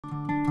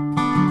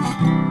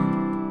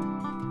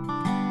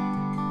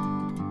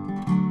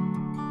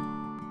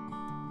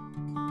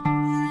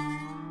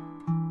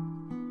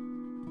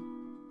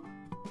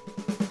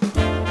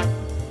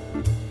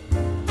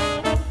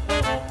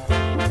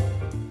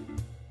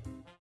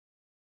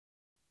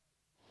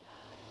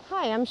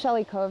Hi, I'm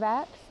Shelly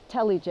Kovacs,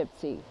 Tele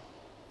Gypsy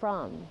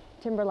from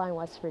Timberline,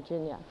 West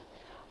Virginia.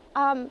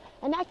 An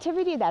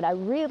activity that I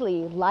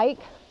really like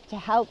to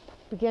help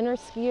beginner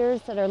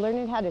skiers that are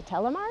learning how to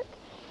telemark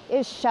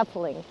is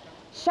shuffling.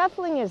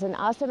 Shuffling is an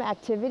awesome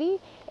activity.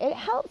 It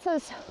helps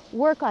us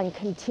work on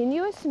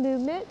continuous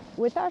movement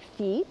with our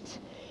feet.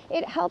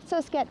 It helps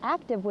us get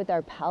active with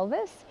our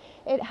pelvis.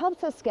 It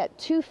helps us get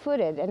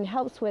two-footed and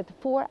helps with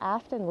fore,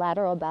 aft, and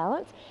lateral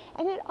balance.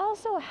 And it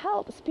also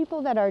helps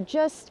people that are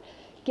just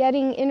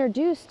getting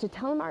introduced to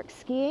telemark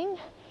skiing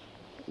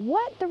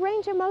what the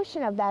range of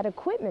motion of that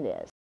equipment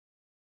is.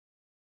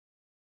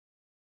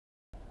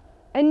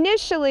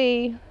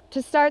 Initially, to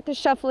start the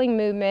shuffling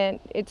movement,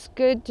 it's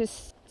good to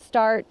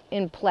start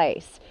in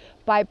place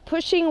by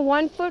pushing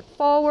one foot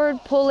forward,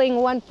 pulling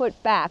one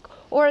foot back,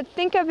 or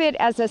think of it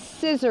as a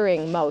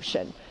scissoring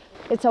motion.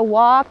 It's a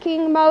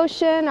walking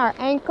motion. Our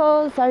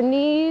ankles, our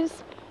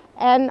knees,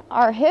 and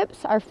our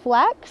hips are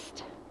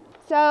flexed.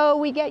 So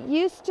we get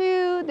used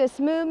to this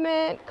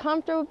movement,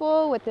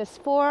 comfortable with this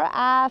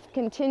fore-aft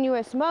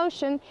continuous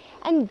motion,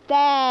 and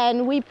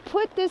then we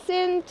put this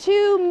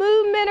into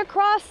movement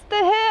across the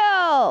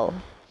hill.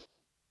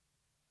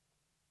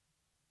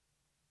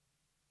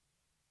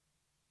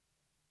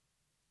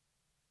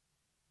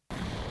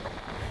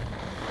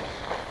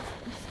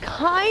 It's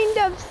kind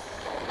of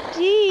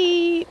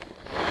steep.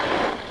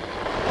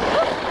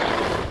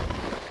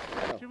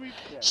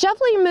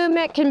 Shuffling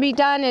movement can be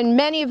done in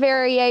many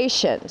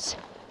variations,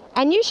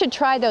 and you should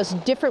try those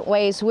different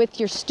ways with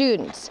your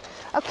students.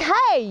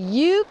 Okay,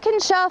 you can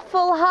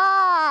shuffle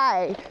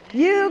high,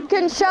 you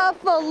can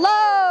shuffle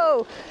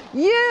low,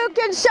 you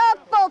can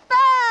shuffle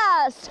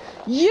fast,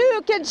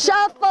 you can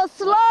shuffle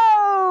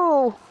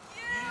slow.